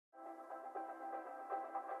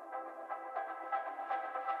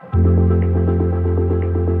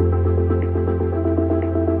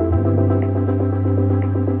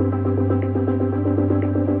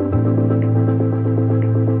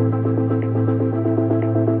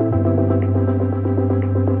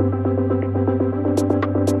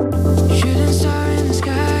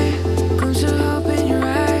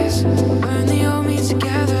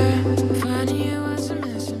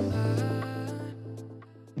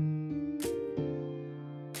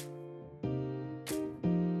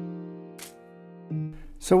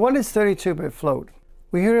So what is 32-bit float?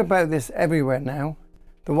 We hear about this everywhere now.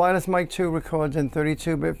 The Wireless Mic 2 records in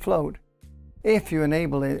 32-bit float if you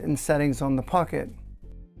enable it in settings on the Pocket.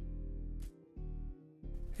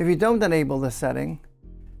 If you don't enable the setting,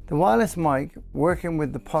 the wireless mic working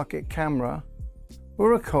with the Pocket camera will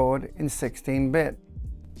record in 16-bit.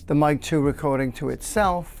 The Mic 2 recording to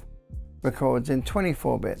itself records in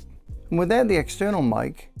 24-bit. And without the external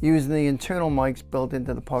mic, using the internal mics built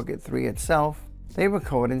into the Pocket 3 itself, they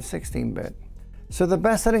record in 16-bit. So the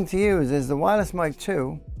best setting to use is the Wireless Mic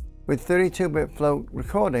 2 with 32-bit float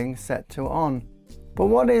recording set to on. But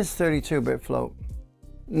what is 32-bit float?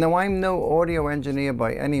 Now, I'm no audio engineer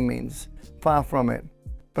by any means, far from it,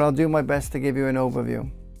 but I'll do my best to give you an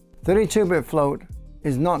overview. 32-bit float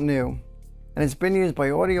is not new, and it's been used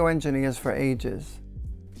by audio engineers for ages.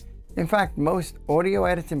 In fact, most audio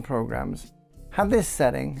editing programs have this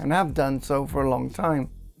setting and have done so for a long time.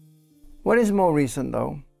 What is more recent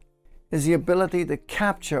though is the ability to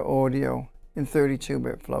capture audio in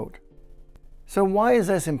 32-bit float. So why is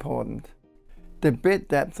this important? The bit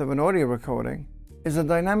depth of an audio recording is a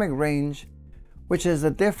dynamic range, which is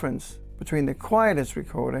the difference between the quietest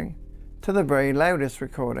recording to the very loudest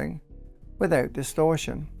recording without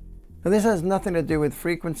distortion. Now, this has nothing to do with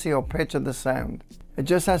frequency or pitch of the sound. It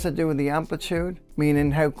just has to do with the amplitude,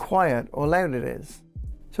 meaning how quiet or loud it is.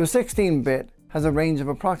 So 16-bit has a range of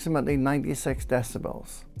approximately 96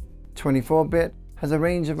 decibels. 24-bit has a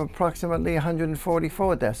range of approximately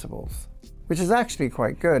 144 decibels, which is actually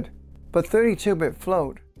quite good. But 32-bit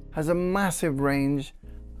float has a massive range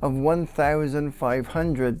of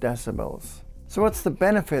 1,500 decibels. So what's the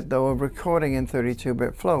benefit though of recording in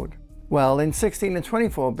 32-bit float? Well, in 16 and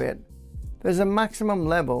 24-bit, there's a maximum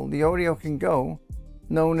level the audio can go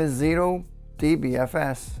known as 0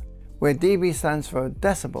 dBFS, where dB stands for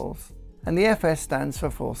decibels and the FS stands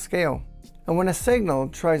for full scale. And when a signal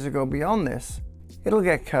tries to go beyond this, it'll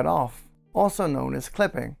get cut off, also known as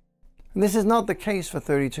clipping. And this is not the case for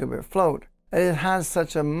 32-bit float, as it has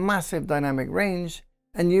such a massive dynamic range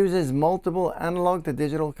and uses multiple analog to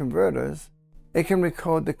digital converters. It can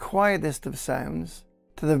record the quietest of sounds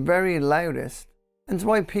to the very loudest, and it's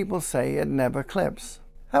why people say it never clips.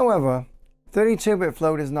 However, 32-bit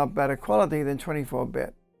float is not better quality than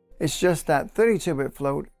 24-bit. It's just that 32-bit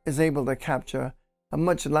float is able to capture a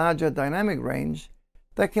much larger dynamic range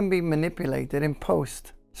that can be manipulated in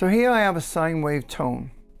post. So here I have a sine wave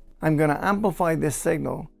tone. I'm going to amplify this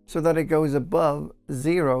signal so that it goes above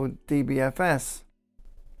 0 dBFS.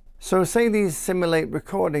 So say these simulate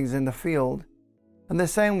recordings in the field and the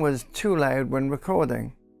sound was too loud when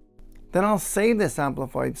recording. Then I'll save this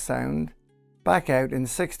amplified sound back out in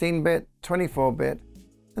 16-bit, 24-bit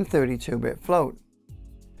and 32-bit float.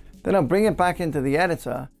 Then I'll bring it back into the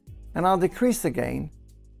editor and I'll decrease the gain.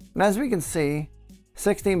 And as we can see,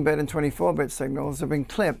 16-bit and 24-bit signals have been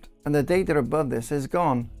clipped and the data above this is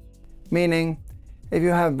gone. Meaning, if you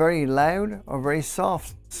have very loud or very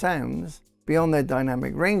soft sounds beyond their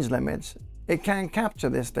dynamic range limits, it can capture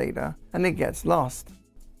this data and it gets lost.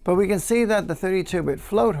 But we can see that the 32-bit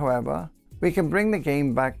float, however, we can bring the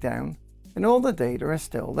gain back down and all the data is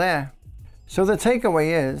still there. So the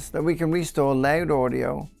takeaway is that we can restore loud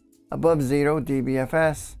audio above 0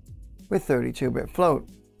 dBFS with 32-bit float.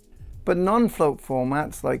 But non-float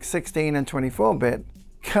formats like 16 and 24-bit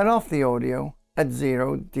cut off the audio at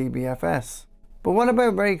 0 dBFS. But what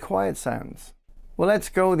about very quiet sounds? Well, let's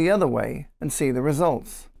go the other way and see the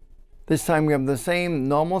results. This time we have the same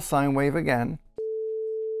normal sine wave again,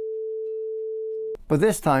 but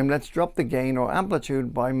this time let's drop the gain or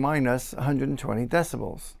amplitude by minus 120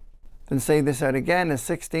 decibels. Then save this out again as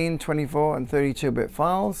 16, 24 and 32-bit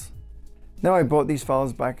files. Now I brought these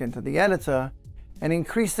files back into the editor and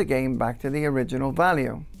increased the gain back to the original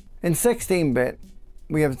value. In 16-bit,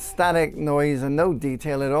 we have static noise and no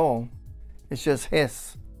detail at all. It's just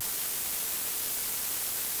hiss.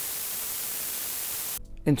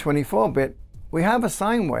 In 24-bit, we have a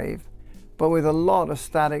sine wave, but with a lot of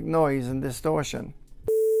static noise and distortion.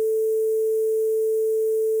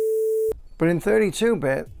 But in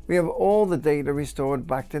 32-bit, we have all the data restored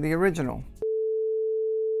back to the original.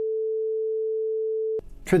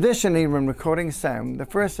 Traditionally, when recording sound, the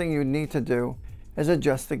first thing you need to do is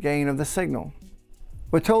adjust the gain of the signal.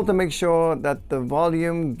 We're told to make sure that the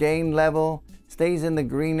volume gain level stays in the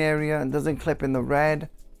green area and doesn't clip in the red,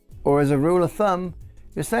 or as a rule of thumb,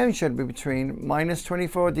 your sound should be between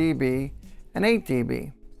 -24 dB and 8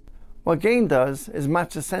 dB. What gain does is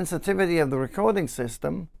match the sensitivity of the recording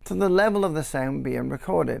system to the level of the sound being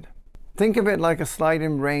recorded. Think of it like a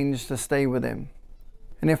sliding range to stay within.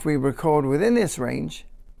 And if we record within this range,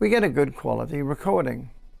 we get a good quality recording.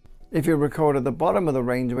 If you record at the bottom of the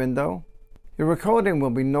range window, your recording will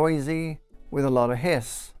be noisy with a lot of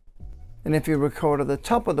hiss. And if you record at the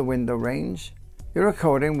top of the window range, your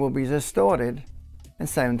recording will be distorted and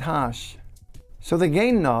sound harsh. So the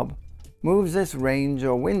gain knob moves this range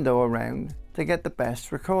or window around to get the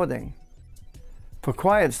best recording. For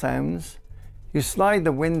quiet sounds, you slide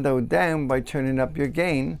the window down by turning up your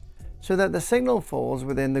gain so that the signal falls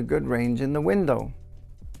within the good range in the window.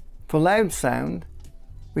 For loud sound,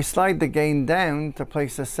 we slide the gain down to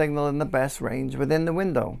place the signal in the best range within the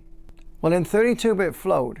window. Well, in 32-bit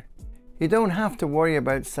float, you don't have to worry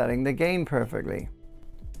about setting the gain perfectly,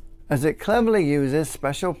 as it cleverly uses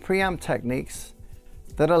special preamp techniques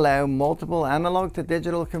that allow multiple analog to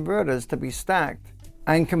digital converters to be stacked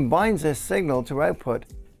and combines this signal to output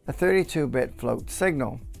a 32-bit float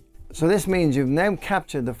signal. So this means you've now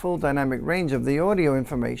captured the full dynamic range of the audio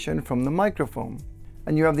information from the microphone,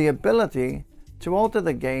 and you have the ability to alter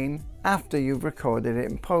the gain after you've recorded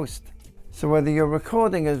it in post. So whether you're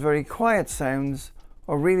recording as very quiet sounds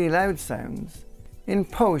or really loud sounds, in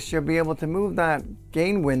post you'll be able to move that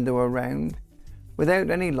gain window around without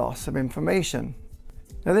any loss of information.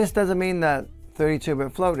 Now this doesn't mean that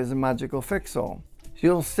 32-bit float is a magical fix-all.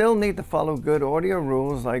 You'll still need to follow good audio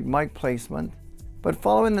rules like mic placement, but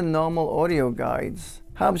following the normal audio guides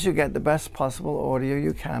helps you get the best possible audio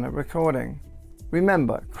you can at recording.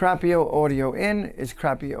 Remember, crappy audio in is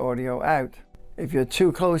crappy audio out. If you're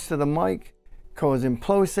too close to the mic, causing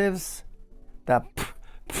plosives, that p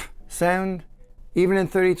sound, even in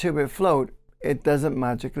 32-bit float, it doesn't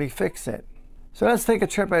magically fix it. So let's take a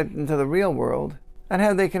trip out into the real world and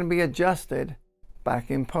how they can be adjusted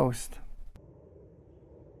back in post.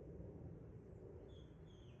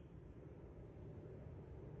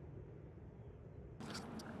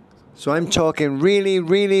 So I'm talking really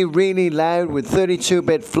loud with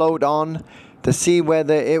 32-bit float on to see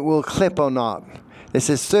whether it will clip or not. This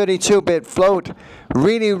is 32-bit float,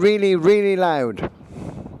 really loud.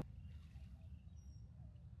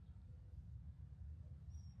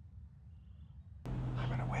 I'm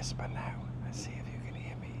going to whisper now and see if you can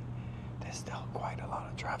hear me. There's still quite a lot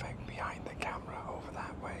of traffic behind the camera over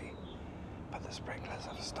that way, but the sprinklers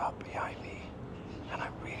have stopped behind me and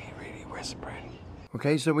I'm really whispering.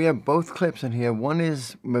 Okay, so we have both clips in here. One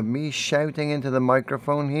is with me shouting into the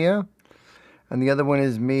microphone here, and the other one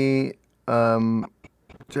is me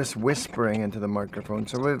just whispering into the microphone.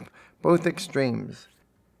 So we have both extremes.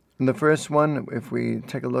 In the first one, if we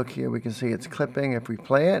take a look here, we can see it's clipping. If we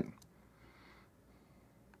play it.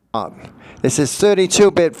 This is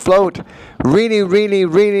 32-bit float,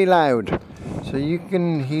 really loud. So you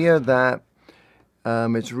can hear that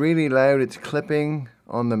it's really loud. It's clipping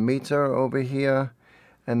on the meter over here.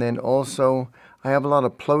 And then also, I have a lot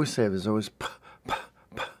of plosives, those p.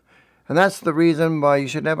 And that's the reason why you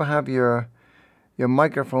should never have your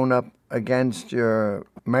microphone up against your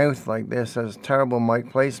mouth like this. That's terrible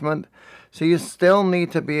mic placement. So you still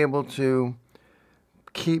need to be able to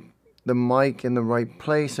keep the mic in the right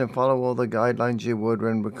place and follow all the guidelines you would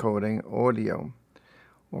when recording audio.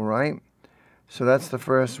 All right? So that's the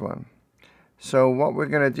first one. So what we're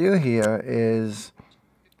going to do here is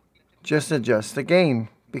just adjust the gain,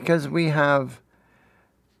 because we have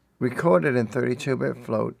recorded in 32-bit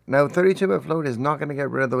float. Now 32-bit float is not going to get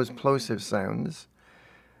rid of those plosive sounds.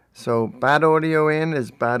 So bad audio in is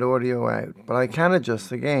bad audio out. But I can adjust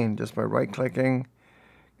the gain just by right-clicking,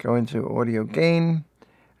 go into audio gain,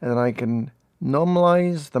 and then I can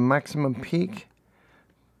normalize the maximum peak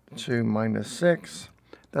to -6.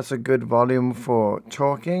 That's a good volume for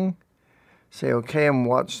talking. Say OK and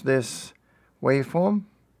watch this waveform.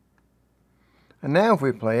 And now if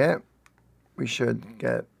we play it, we should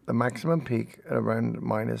get the maximum peak at around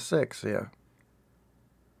 -6 here.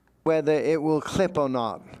 Whether it will clip or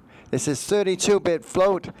not. This is 32-bit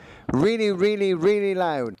float, really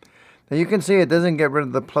loud. Now you can see it doesn't get rid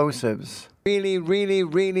of the plosives.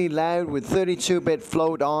 Really loud with 32-bit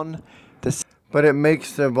float on. But it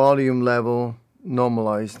makes the volume level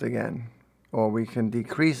normalized again. Or we can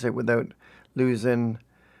decrease it without losing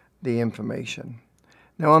the information.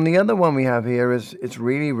 Now on the other one we have here is it's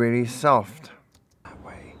really soft. That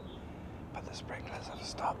way, but but the sprinklers have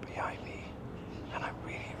stopped behind me, and I'm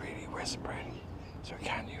really whispering. So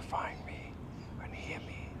can you find me and hear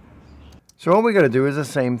me? So all we got to do is the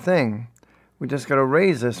same thing. We just got to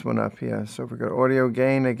raise this one up here. So if we got audio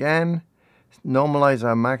gain again, normalize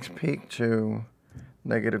our max peak to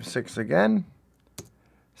 -6 again.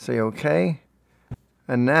 Say OK.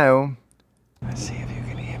 And now, let's see if you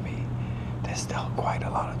can hear me. There's still quite a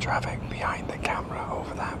lot of traffic behind the camera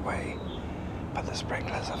over that way, but the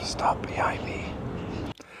sprinklers have stopped behind me.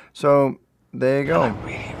 So there you go. And I'm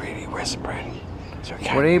really whispering. So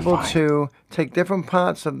we're able to take different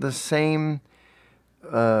parts of the same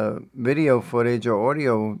video footage or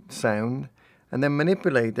audio sound and then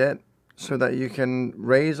manipulate it so that you can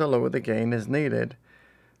raise or lower the gain as needed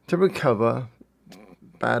to recover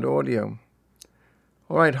bad audio.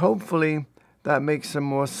 Alright, hopefully that makes some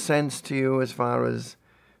more sense to you as far as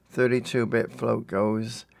 32-bit float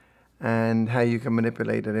goes and how you can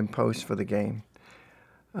manipulate it in post for the game.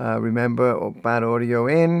 Remember, bad audio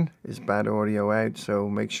in is bad audio out, so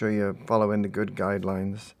make sure you're following the good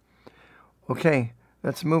guidelines. Okay,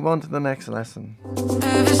 let's move on to the next lesson.